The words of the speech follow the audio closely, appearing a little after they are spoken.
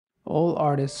All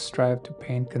artists strive to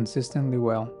paint consistently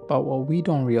well, but what we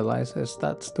don't realize is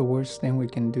that's the worst thing we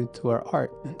can do to our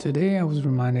art. And today I was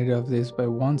reminded of this by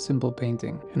one simple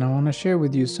painting, and I want to share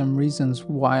with you some reasons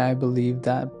why I believe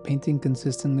that painting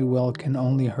consistently well can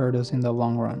only hurt us in the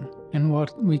long run, and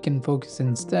what we can focus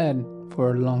instead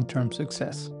for long-term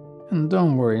success. And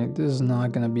don't worry, this is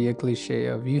not going to be a cliche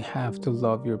of you have to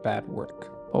love your bad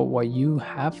work, but what you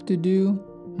have to do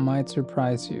might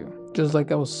surprise you. Just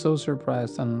like I was so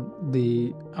surprised on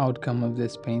the outcome of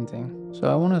this painting.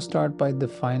 So I want to start by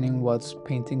defining what's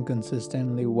painting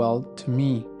consistently well to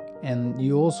me. And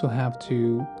you also have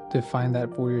to define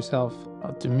that for yourself.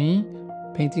 To me,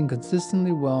 painting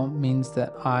consistently well means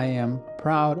that I am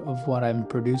proud of what I'm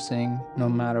producing no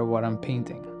matter what I'm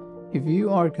painting. If you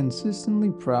are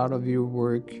consistently proud of your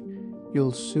work,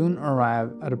 you'll soon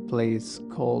arrive at a place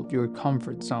called your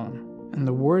comfort zone. And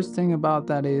the worst thing about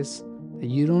that is that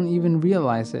you don't even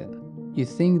realize it. You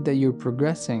think that you're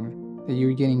progressing, that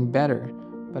you're getting better,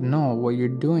 but no, what you're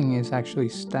doing is actually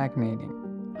stagnating.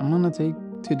 I'm gonna take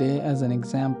today as an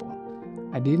example.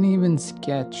 I didn't even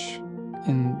sketch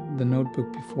in the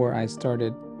notebook before I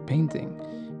started painting,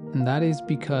 and that is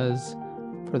because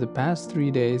for the past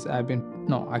 3 days I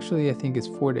think it's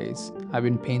 4 days, I've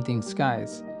been painting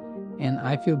skies. And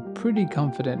I feel pretty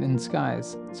confident in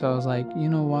skies. So I was like, you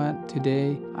know what,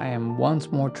 today I am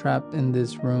once more trapped in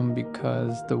this room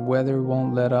because the weather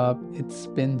won't let up. It's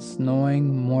been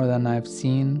snowing more than I've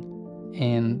seen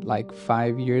in like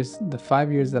 5 years. The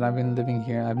 5 years that I've been living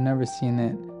here, I've never seen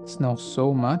it snow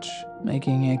so much,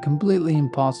 making it completely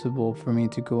impossible for me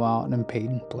to go out and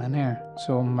paint plein air.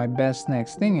 So my best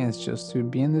next thing is just to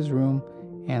be in this room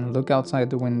and look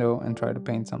outside the window and try to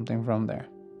paint something from there.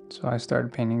 So I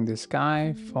started painting the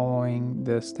sky, following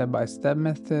the step-by-step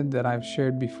method that I've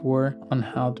shared before on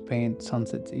how to paint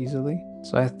sunsets easily.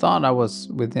 So I thought I was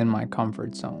within my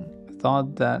comfort zone. I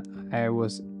thought that I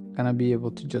was gonna be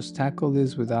able to just tackle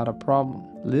this without a problem.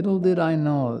 Little did I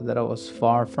know that I was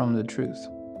far from the truth.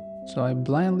 So I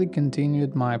blindly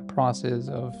continued my process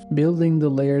of building the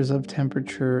layers of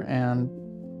temperature and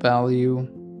value,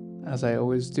 as I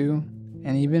always do.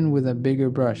 And even with a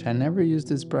bigger brush. I never used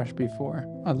this brush before,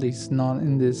 at least not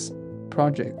in this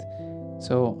project.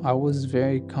 So I was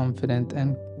very confident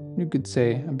and you could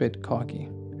say a bit cocky.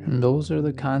 And those are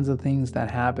the kinds of things that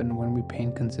happen when we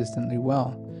paint consistently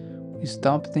well. We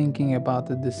stop thinking about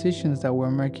the decisions that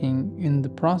we're making in the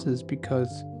process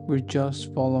because we're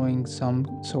just following some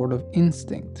sort of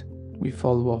instinct. We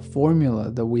follow a formula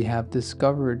that we have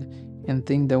discovered and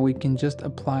think that we can just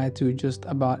apply to just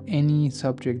about any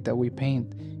subject that we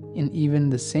paint, in even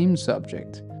the same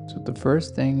subject. So the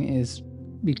first thing is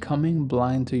becoming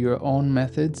blind to your own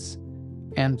methods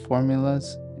and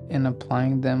formulas and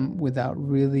applying them without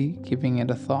really giving it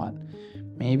a thought.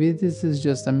 Maybe this is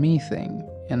just a me thing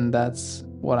and that's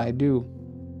what I do,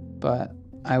 but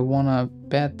I want to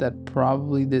bet that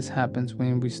probably this happens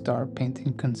when we start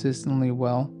painting consistently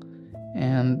well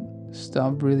and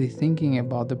stop really thinking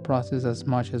about the process as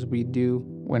much as we do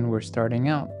when we're starting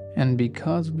out. And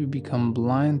because we become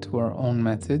blind to our own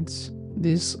methods,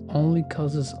 this only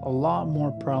causes a lot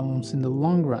more problems in the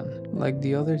long run, like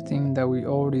the other thing that we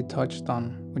already touched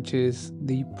on, which is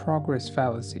the progress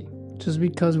fallacy. Just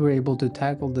because we're able to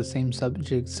tackle the same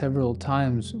subject several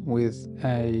times with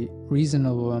a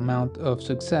reasonable amount of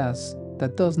success,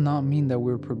 that does not mean that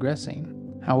we're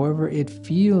progressing. However, it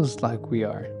feels like we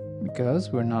are,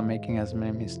 because we're not making as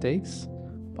many mistakes.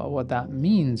 But what that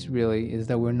means really is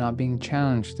that we're not being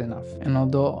challenged enough. And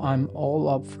although I'm all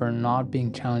up for not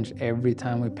being challenged every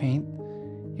time we paint,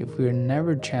 if we're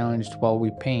never challenged while we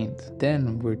paint,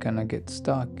 then we're gonna get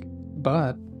stuck,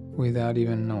 but without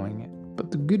even knowing it.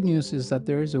 But the good news is that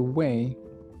there is a way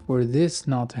for this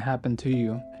not to happen to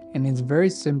you. And it's very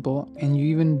simple, and you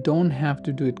even don't have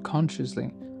to do it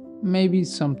consciously. Maybe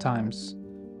sometimes,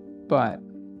 but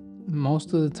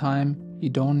most of the time, you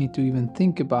don't need to even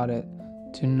think about it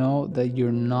to know that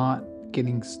you're not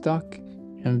getting stuck.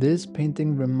 And this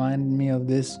painting reminded me of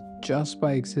this just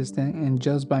by existing and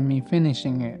just by me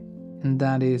finishing it. And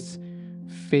that is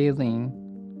failing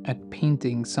at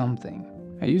painting something.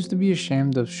 I used to be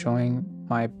ashamed of showing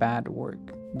my bad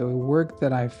work, the work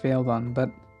that I failed on, but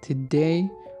today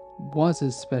was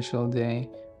a special day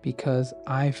because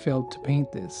I failed to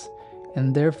paint this.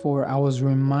 And therefore, I was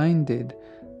reminded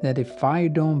that if I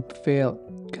don't fail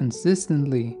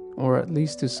consistently, or at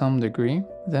least to some degree,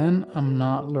 then I'm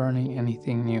not learning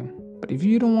anything new. But if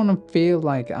you don't want to fail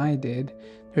like I did,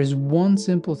 there's one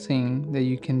simple thing that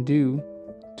you can do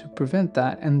to prevent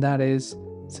that, and that is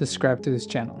subscribe to this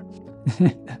channel.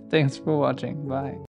 Thanks for watching. Bye.